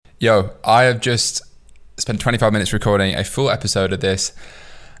Yo, I have just spent 25 minutes recording a full episode of this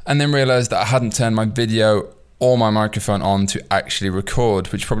and then realized that I hadn't turned my video or my microphone on to actually record,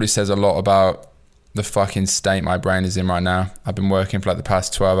 which probably says a lot about the fucking state my brain is in right now. I've been working for like the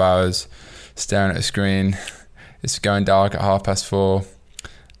past 12 hours, staring at a screen. It's going dark at 4:30,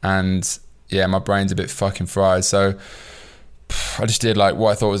 and yeah, my brain's a bit fucking fried. So I just did like what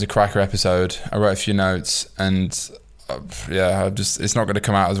I thought was a cracker episode. I wrote a few notes, and it's not going to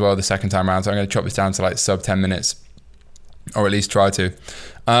come out as well the second time around, so I'm going to chop this down to like sub 10 minutes, or at least try to.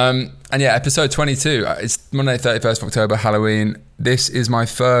 And yeah, episode 22, it's Monday 31st of October, Halloween. This is my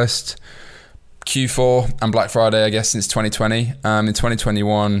first Q4 and Black Friday, I guess, since 2020. In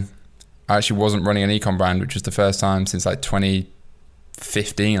 2021, I actually wasn't running an ecom brand, which was the first time since like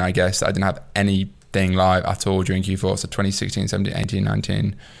 2015, I guess, that I didn't have anything live at all during Q4. So 2016, 17, 18,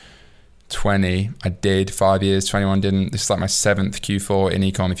 19, 20, I did 5 years, 21 didn't. This is like my 7th Q4 in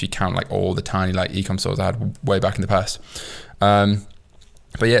ecom, if you count like all the tiny like ecom stores I had way back in the past. But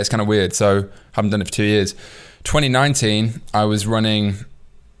yeah, it's kind of weird. So haven't done it for 2 years. 2019, I was running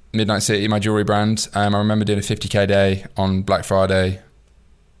Midnight City, my jewelry brand. I remember doing a 50k day on Black Friday,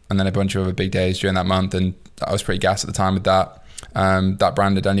 and then a bunch of other big days during that month, and I was pretty gassed at the time with that. That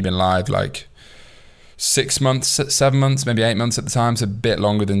brand had only been live like 6 months, 7 months, maybe 8 months at the time, so a bit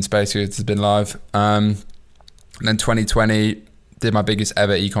longer than Space Goods has been live. And then 2020, did my biggest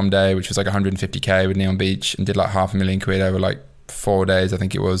ever ecom day, which was like 150k with Neon Beach, and did like £500,000 over like 4 days. I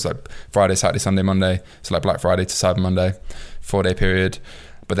think it was like Friday, Saturday, Sunday, Monday. So like Black Friday to Cyber Monday, 4-day period.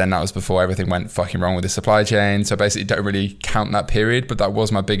 But then that was before everything went fucking wrong with the supply chain. So basically don't really count that period, but that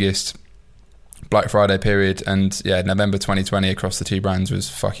was my biggest Black Friday period. And yeah, November 2020 across the two brands was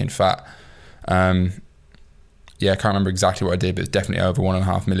fucking fat. Yeah, I can't remember exactly what I did, but it's definitely over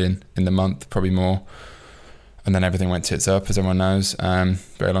 1.5 million in the month, probably more. And then everything went tits up, as everyone knows.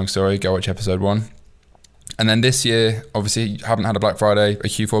 Very long story, go watch episode 1. And then this year, obviously, haven't had a Black Friday, a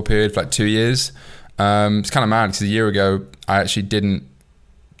Q4 period for like 2 years. It's kind of mad because a year ago, I actually didn't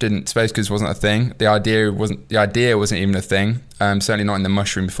Space Goods wasn't a thing. The idea wasn't even a thing. Certainly not in the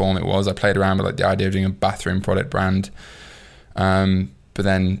mushroom form it was. I played around with like the idea of doing a bathroom product brand. But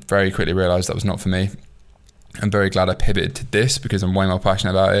then very quickly realized that was not for me. I'm very glad I pivoted to this because I'm way more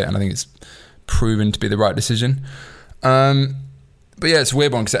passionate about it, and I think it's proven to be the right decision. But yeah, it's a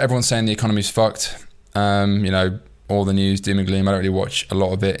weird one because everyone's saying the economy's fucked. All the news, doom and gloom. I don't really watch a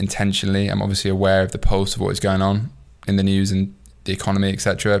lot of it intentionally. I'm obviously aware of the pulse of what is going on in the news and the economy,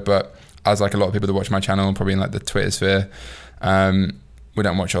 etc. But as like a lot of people that watch my channel, probably in like the Twitter sphere, we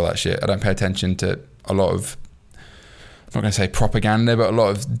don't watch all that shit. I don't pay attention to a lot of, I'm not going to say propaganda, but a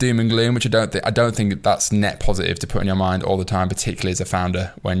lot of doom and gloom, which I don't think that's net positive to put in your mind all the time, particularly as a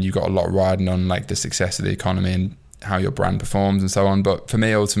founder when you've got a lot riding on like the success of the economy and how your brand performs and so on. But for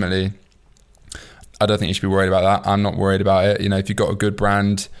me, ultimately, I don't think you should be worried about that. I'm not worried about it. If you've got a good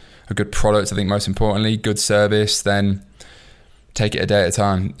brand, a good product, I think most importantly, good service, then take it a day at a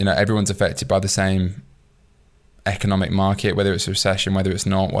time. Everyone's affected by the same economic market, whether it's a recession, whether it's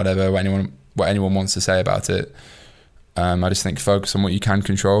not, whatever, what anyone wants to say about it. I just think focus on what you can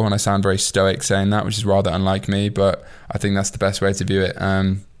control, and I sound very stoic saying that, which is rather unlike me, but I think that's the best way to view it.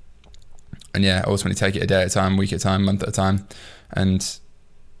 And yeah, ultimately take it a day at a time, week at a time, month at a time, and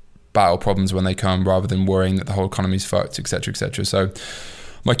battle problems when they come rather than worrying that the whole economy's fucked, etc., etc. So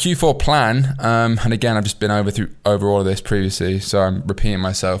my Q4 plan, and again, I've just been over all of this previously, so I'm repeating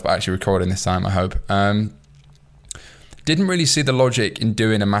myself, but actually recording this time, I hope. Didn't really see the logic in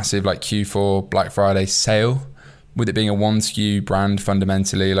doing a massive like Q4 Black Friday sale, with it being a one SKU brand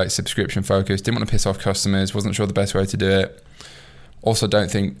fundamentally, like subscription focused. Didn't want to piss off customers, wasn't sure the best way to do it. Also don't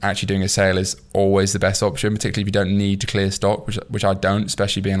think actually doing a sale is always the best option, particularly if you don't need to clear stock, which I don't,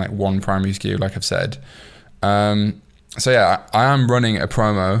 especially being like one primary SKU, like I've said. So yeah, I am running a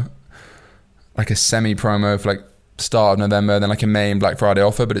promo, like a semi-promo for like start of November, then like a main Black Friday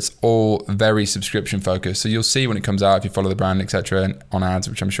offer, but it's all very subscription focused. So you'll see when it comes out if you follow the brand, etc., and on ads,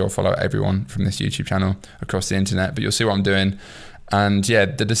 which I'm sure follow everyone from this YouTube channel across the internet, but you'll see what I'm doing. And yeah,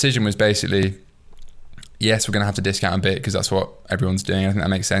 the decision was basically, yes, we're going to have to discount a bit because that's what everyone's doing. I think that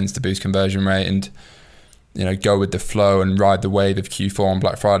makes sense to boost conversion rate and, go with the flow and ride the wave of Q4 on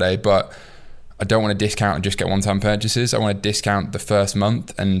Black Friday. But I don't want to discount and just get one-time purchases. I want to discount the first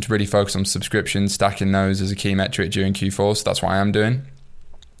month and really focus on subscriptions, stacking those as a key metric during Q4. So that's what I am doing.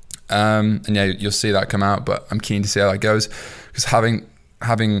 And yeah, you'll see that come out, but I'm keen to see how that goes because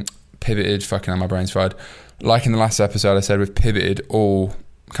having pivoted, fucking on my brain's fried. Like in the last episode, I said we've pivoted all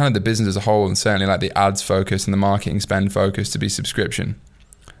kind of the business as a whole, and certainly like the ads focus and the marketing spend focus to be subscription.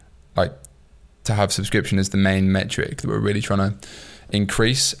 Like to have subscription as the main metric that we're really trying to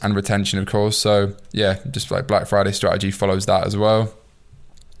increase, and retention, of course. So yeah, just like Black Friday strategy follows that as well.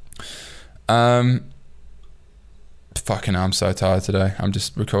 Fucking hell, I'm so tired today. I'm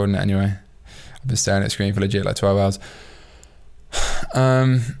just recording it anyway. I've been staring at the screen for legit like 12 hours.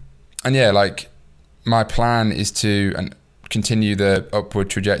 And yeah, like my plan is to continue the upward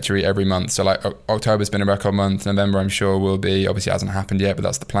trajectory every month. So like October's been a record month. November, I'm sure, will be. Obviously, it hasn't happened yet, but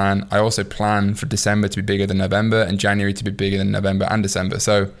that's the plan. I also plan for December to be bigger than November and January to be bigger than November and December.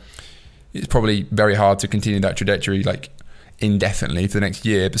 So it's probably very hard to continue that trajectory like indefinitely for the next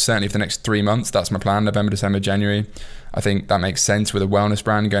year, but certainly for the next 3 months, that's my plan. November, December, January. I think that makes sense with a wellness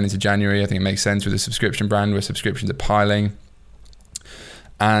brand going into January. I think it makes sense with a subscription brand where subscriptions are piling.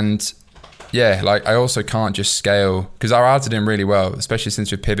 And yeah, like I also can't just scale, because our ads are doing really well, especially since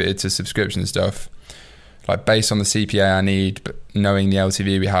we've pivoted to subscription stuff. Like based on the CPA I need, but knowing the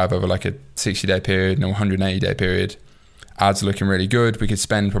LTV we have over like a 60-day period and a 180-day period, ads are looking really good. We could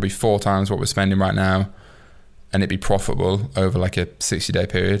spend probably 4 times what we're spending right now, and it'd be profitable over like a 60-day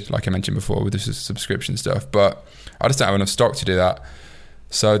period, like I mentioned before with the subscription stuff. But I just don't have enough stock to do that.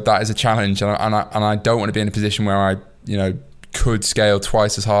 So that is a challenge, and I don't want to be in a position where I, could scale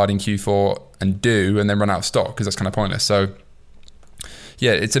twice as hard in Q4 and then run out of stock, because that's kind of pointless. So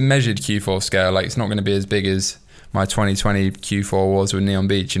yeah, it's a measured Q4 scale. Like it's not going to be as big as my 2020 Q4 was with Neon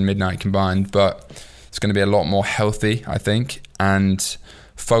Beach and Midnight combined, but it's going to be a lot more healthy, I think, and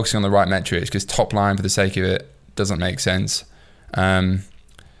focusing on the right metrics, because top line for the sake of it doesn't make sense.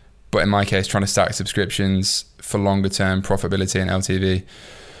 But in my case, trying to stack subscriptions for longer term profitability and LTV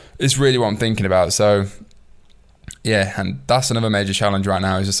is really what I'm thinking about. So yeah, and that's another major challenge right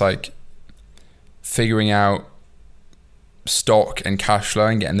now, is just like figuring out stock and cash flow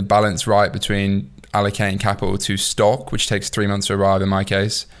and getting the balance right between allocating capital to stock, which takes 3 months to arrive in my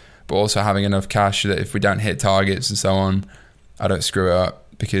case, but also having enough cash that if we don't hit targets and so on, I don't screw it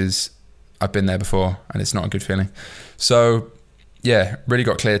up, because I've been there before and it's not a good feeling. So yeah, really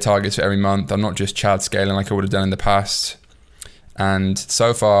got clear targets for every month. I'm not just Chad scaling like I would have done in the past. And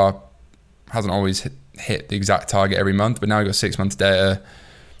so far, hasn't always hit the exact target every month, but now we've got 6 months data.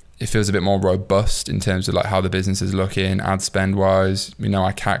 It feels a bit more robust in terms of like how the business is looking, ad spend wise. We know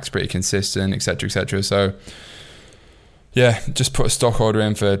our CAC's pretty consistent, etc., etc. So yeah, just put a stock order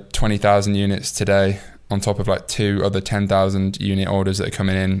in for 20,000 units today, on top of like 2 other 10,000 unit orders that are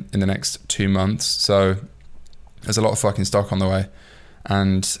coming in the next 2 months. So there's a lot of fucking stock on the way,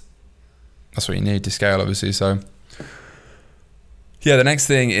 and that's what you need to scale, obviously. So yeah, the next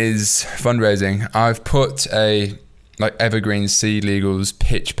thing is fundraising. I've put a like Evergreen Seed Legal's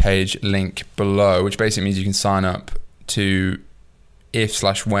pitch page link below, which basically means you can sign up to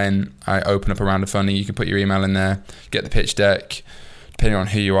if/when I open up a round of funding. You can put your email in there, get the pitch deck, depending on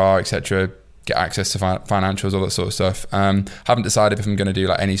who you are, etc., get access to financials, all that sort of stuff. Haven't decided if I'm going to do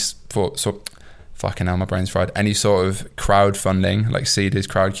like any fucking hell, my brain's fried, any sort of crowdfunding like Seeders,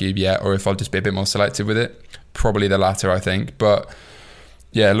 Crowdcube yet, or if I'll just be a bit more selective with it. Probably the latter, I think. But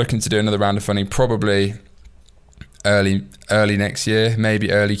yeah, looking to do another round of funding probably early next year,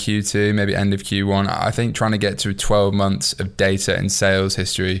 maybe early Q2, maybe end of Q1. I think trying to get to 12 months of data and sales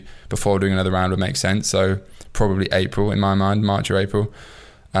history before doing another round would make sense. So probably April in my mind, March or April.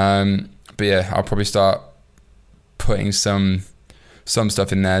 But yeah, I'll probably start putting some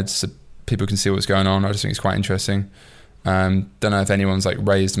stuff in there so people can see what's going on. I just think it's quite interesting. Don't know if anyone's like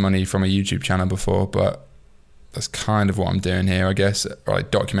raised money from a YouTube channel before, but that's kind of what I'm doing here, I guess, or like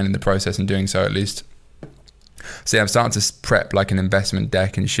documenting the process and doing so at least. So yeah, I'm starting to prep like an investment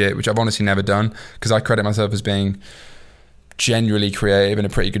deck and shit, which I've honestly never done, because I credit myself as being generally creative and a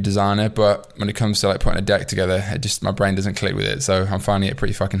pretty good designer, but when it comes to like putting a deck together, my brain doesn't click with it. So I'm finding it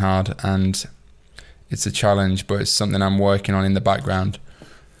pretty fucking hard, and it's a challenge, but it's something I'm working on in the background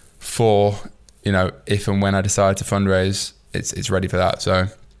for, if and when I decide to fundraise, it's ready for that. So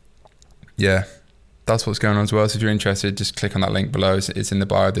yeah, that's what's going on as well. So if you're interested, just click on that link below. It's in the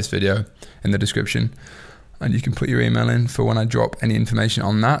bio of this video, in the description, and you can put your email in for when I drop any information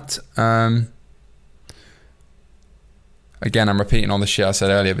on that. Again, I'm repeating all the shit I said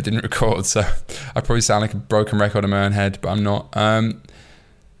earlier but didn't record, so I probably sound like a broken record in my own head, but I'm not.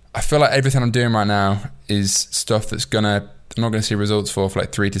 I feel like everything I'm doing right now is stuff that's I'm not gonna see results for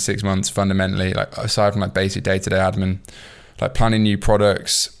like 3 to 6 months fundamentally, like aside from like basic day-to-day admin, like planning new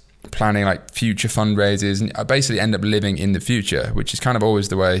products, planning like future fundraisers, and I basically end up living in the future, which is kind of always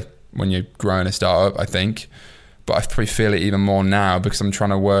the way when you're growing a startup, I think. But I probably feel it even more now because I'm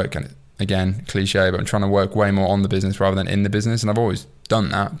trying to work, and again, cliche, but I'm trying to work way more on the business rather than in the business. And I've always done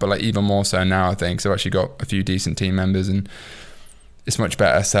that, but like even more so now, I think. So I've actually got a few decent team members, and it's much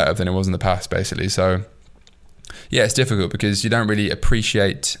better setup than it was in the past, basically. So yeah, it's difficult because you don't really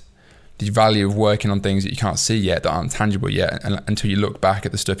appreciate the value of working on things that you can't see yet, that aren't tangible yet, until you look back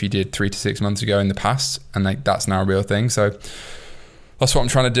at the stuff you did 3 to 6 months ago in the past, and like that's now a real thing. So that's what I'm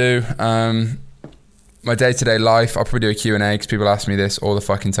trying to do. My day-to-day life, I'll probably do a Q&A because people ask me this all the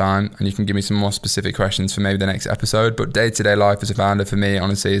fucking time, and you can give me some more specific questions for maybe the next episode. But day-to-day life as a founder for me,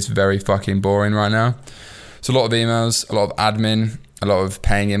 honestly, is very fucking boring right now. It's a lot of emails, a lot of admin, a lot of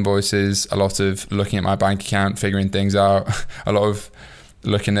paying invoices, a lot of looking at my bank account, figuring things out, a lot of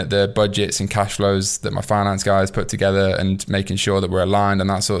looking at the budgets and cash flows that my finance guys put together and making sure that we're aligned and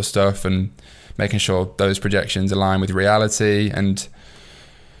that sort of stuff, and making sure those projections align with reality. And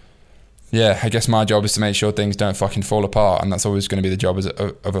yeah, I guess my job is to make sure things don't fucking fall apart, and that's always going to be the job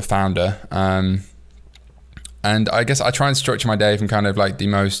of a founder. And I guess I try and structure my day from kind of like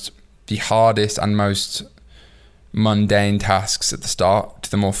the hardest and most mundane tasks at the start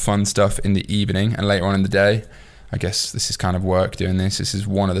to the more fun stuff in the evening and later on in the day. I guess this is kind of work doing this. This is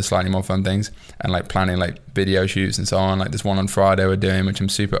one of the slightly more fun things, and like planning like video shoots and so on. Like there's one on Friday we're doing, which I'm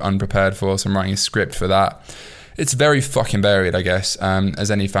super unprepared for, so I'm writing a script for that. It's very fucking varied, I guess, as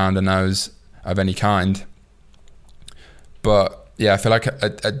any founder knows of any kind. But yeah, I feel like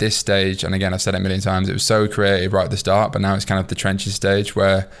at this stage, and again, I've said it a million times, it was so creative right at the start, but now it's kind of the trenches stage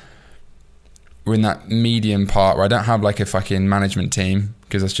where we're in that medium part where I don't have like a fucking management team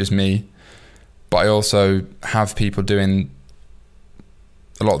because that's just me, but I also have people doing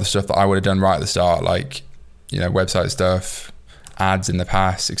a lot of the stuff that I would have done right at the start, like, you know, website stuff, ads in the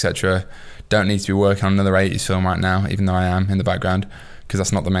past, etc. Don't need to be working on another 80s film right now, even though I am in the background, because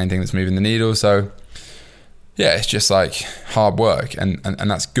that's not the main thing that's moving the needle. So yeah, it's just like hard work, and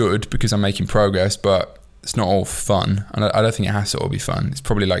that's good because I'm making progress, but it's not all fun. And I don't think it has to all be fun. It's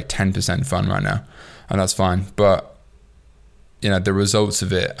probably like 10% fun right now, and that's fine. But you know, the results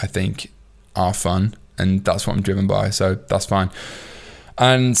of it, I think, are fun, and that's what I'm driven by, so that's fine.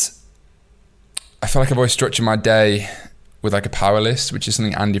 And I feel like I've always structured my day with like a power list, which is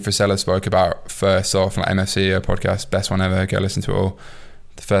something Andy Frisella spoke about first off, like MFCEO podcast, best one ever, go listen to it all.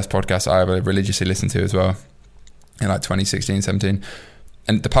 The first podcast I ever religiously listened to as well in like 2016, 17.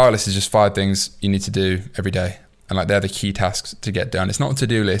 And the power list is just 5 things you need to do every day, and like they're the key tasks to get done. It's not a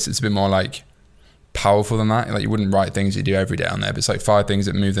to-do list, it's a bit more like powerful than that. Like you wouldn't write things you do every day on there, but it's like 5 things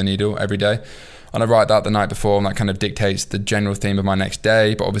that move the needle every day. And I write that the night before, and that kind of dictates the general theme of my next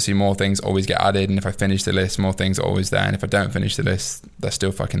day. But obviously more things always get added, and if I finish the list, more things are always there, and if I don't finish the list, they're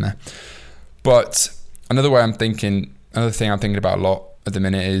still fucking there. But another thing I'm thinking about a lot at the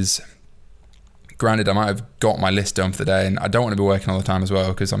minute is, granted, I might have got my list done for the day, and I don't want to be working all the time as well,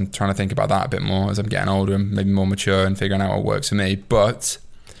 because I'm trying to think about that a bit more as I'm getting older and maybe more mature and figuring out what works for me. But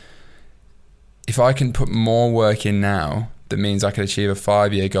if I can put more work in now, that means I could achieve a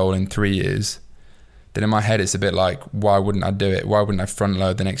 5-year goal in 3 years, then in my head it's a bit like, why wouldn't I do it? Why wouldn't I front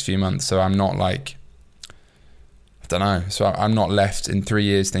load the next few months? So I'm not like, I don't know. So I'm not left in 3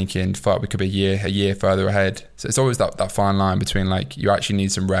 years thinking, fuck, we could be a year further ahead. So it's always that fine line between like, you actually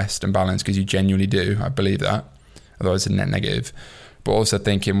need some rest and balance because you genuinely do. I believe that. Otherwise it's a net negative. But also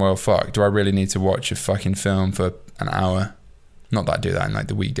thinking, well, fuck, do I really need to watch a fucking film for an hour? Not that I do that in like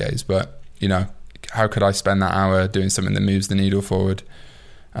the weekdays, but you know, how could I spend that hour doing something that moves the needle forward?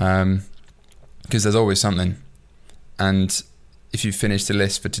 Because there's always something. And if you finish the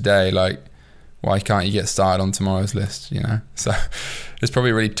list for today, like, why can't you get started on tomorrow's list, you know? So it's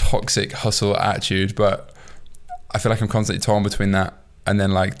probably a really toxic hustle attitude, but I feel like I'm constantly torn between that and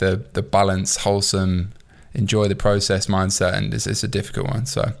then like the balance, wholesome, enjoy the process mindset, and it's a difficult one.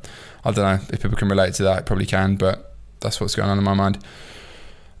 So I don't know if people can relate to that. I probably can, but that's what's going on in my mind.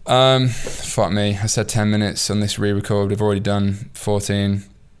 Fuck me, I said 10 minutes on this re-record. We've already done 14.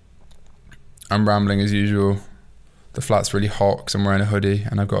 I'm rambling as usual. The flat's really hot because I'm wearing a hoodie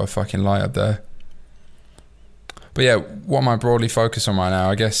and I've got a fucking light up there. But yeah, what am I broadly focused on right now?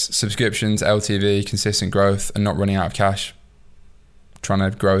 I guess subscriptions, LTV, consistent growth, and not running out of cash. Trying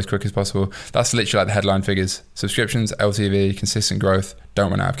to grow as quick as possible. That's literally like the headline figures. Subscriptions, LTV, consistent growth,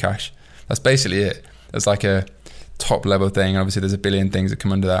 don't run out of cash. That's basically it. That's like a top level thing. Obviously there's a billion things that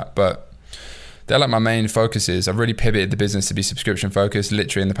come under that, but they're like my main focuses. I've really pivoted the business to be subscription focused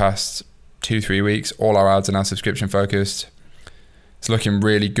literally in the past 2-3 weeks. All our ads are now subscription focused. It's looking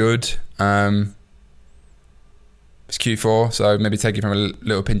really good. It's Q4, so maybe take it from a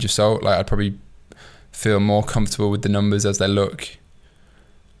little pinch of salt. Like I'd probably feel more comfortable with the numbers as they look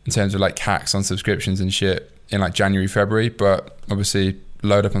in terms of like CACs on subscriptions and shit in like January, February, but obviously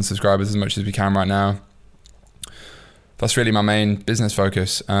load up on subscribers as much as we can right now. That's really my main business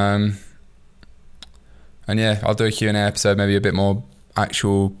focus. And yeah, I'll do a Q&A episode, maybe a bit more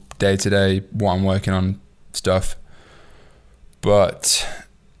actual day-to-day, what I'm working on stuff. But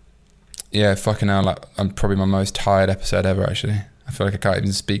yeah, fucking hell, like, I'm probably my most tired episode ever, actually. I feel like I can't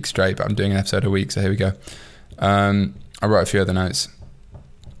even speak straight, but I'm doing an episode a week, so here we go. I wrote a few other notes.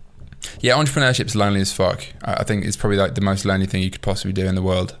 Yeah, entrepreneurship's lonely as fuck. I think it's probably like the most lonely thing you could possibly do in the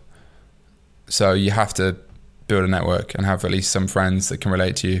world. So you have to build a network and have at least some friends that can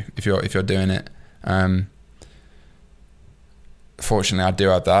relate to you if you're doing it. Fortunately, I do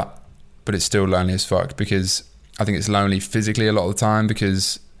have that, but it's still lonely as fuck, because I think it's lonely physically a lot of the time,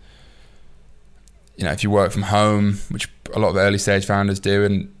 because you know, if you work from home, which a lot of early stage founders do,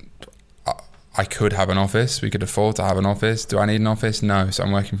 and I could have an office, we could afford to have an office. Do I need an office? No, so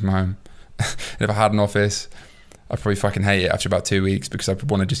I'm working from home. If I had an office, I'd probably fucking hate it after about 2 weeks, because I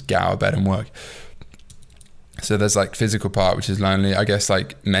want to just get out of bed and work. So there's like physical part, which is lonely. I guess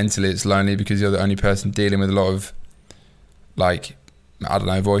like mentally it's lonely because you're the only person dealing with a lot of like, I don't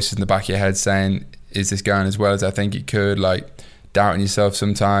know, voices in the back of your head saying, is this going as well as I think it could? Like doubting yourself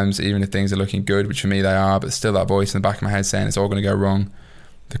sometimes, even if things are looking good, which for me they are, but still that voice in the back of my head saying it's all going to go wrong,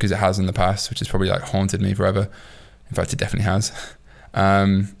 because it has in the past, which has probably like haunted me forever. In fact, it definitely has.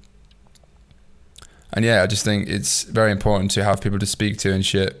 And yeah, I just think it's very important to have people to speak to and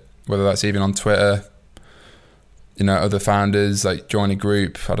shit, whether that's even on Twitter, you know, other founders, like join a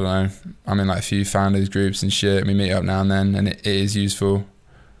group. I don't know, I'm in like a few founders groups and shit. We meet up now and then, and it is useful.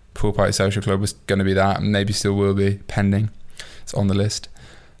 Pool Party Social Club was going to be that, and maybe still will be, pending. It's on the list.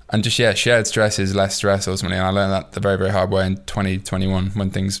 And just, yeah, shared stress is less stress ultimately. And I learned that the very, very hard way in 2021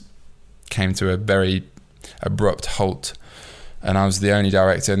 when things came to a very abrupt halt. And I was the only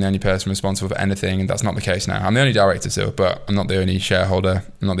director and the only person responsible for anything. And that's not the case now. I'm the only director still, but I'm not the only shareholder.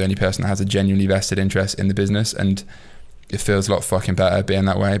 I'm not the only person that has a genuinely vested interest in the business. And it feels a lot fucking better being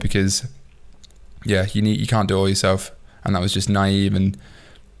that way, because, yeah, you can't do it all yourself. And that was just naive and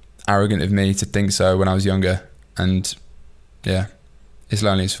arrogant of me to think so when I was younger. And, yeah, it's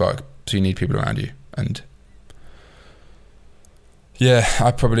lonely as fuck, so you need people around you. And yeah,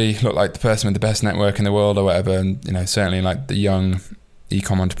 I probably look like the person with the best network in the world or whatever, and you know, certainly in like the young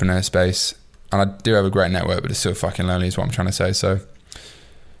e-com entrepreneur space. And I do have a great network, but it's still fucking lonely is what I'm trying to say. So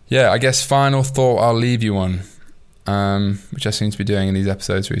yeah, I guess final thought I'll leave you on, which I seem to be doing in these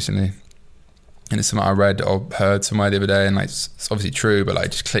episodes recently. And it's something I read or heard somewhere the other day, and like it's obviously true, but like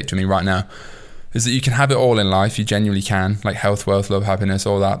just clicked with me right now. Is that you can have it all in life, you genuinely can, like health, wealth, love, happiness,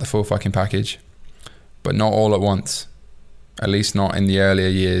 all that, the full fucking package, but not all at once. At least not in the earlier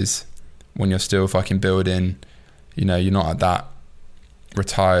years when you're still fucking building, you know, you're not at that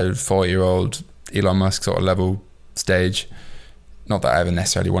retired 40-year-old Elon Musk sort of level stage. Not that I ever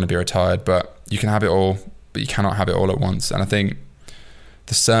necessarily want to be retired, but you can have it all, but you cannot have it all at once. And I think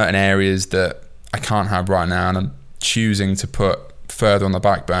there's certain areas that I can't have right now, and I'm choosing to put further on the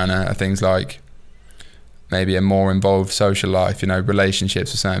back burner are things like maybe a more involved social life, you know,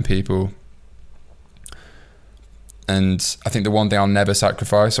 relationships with certain people. And I think the one thing I'll never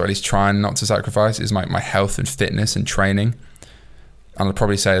sacrifice, or at least trying not to sacrifice, is my health and fitness and training. And I'll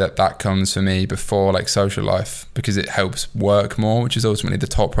probably say that comes for me before like social life, because it helps work more, which is ultimately the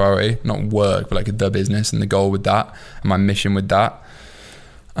top priority. Not work, but like the business and the goal with that and my mission with that.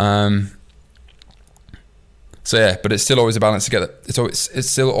 So yeah, but it's still always a balance to get it. It's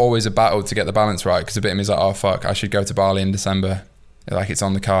still always a battle to get the balance right, because a bit of me is like, oh fuck, I should go to Bali in December, like it's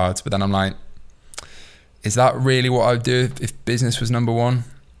on the cards. But then I'm like, is that really what I would do if business was number one?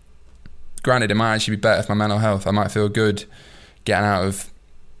 Granted, it might actually be better for my mental health. I might feel good getting out of,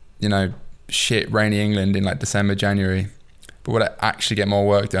 you know, shit rainy England in like December, January. But would I actually get more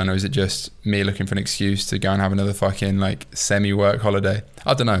work done, or is it just me looking for an excuse to go and have another fucking like semi-work holiday?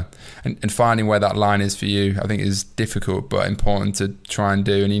 I don't know. And finding where that line is for you, I think, is difficult but important to try and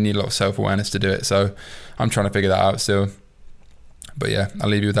do, and you need a lot of self-awareness to do it. So I'm trying to figure that out still. But yeah, I'll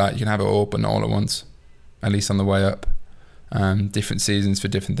leave you with that. You can have it all, but not all at once, at least on the way up. Different seasons for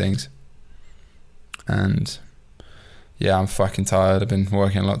different things. And yeah, I'm fucking tired. I've been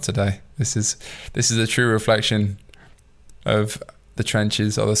working a lot today. This is a true reflection of the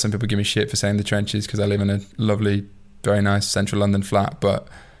trenches, although some people give me shit for saying the trenches because I live in a lovely, very nice central London flat, but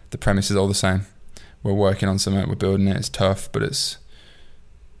the premise is all the same. We're working on something, we're building it, it's tough, but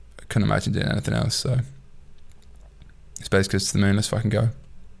I couldn't imagine doing anything else. So it's basically to the moon, let's fucking go.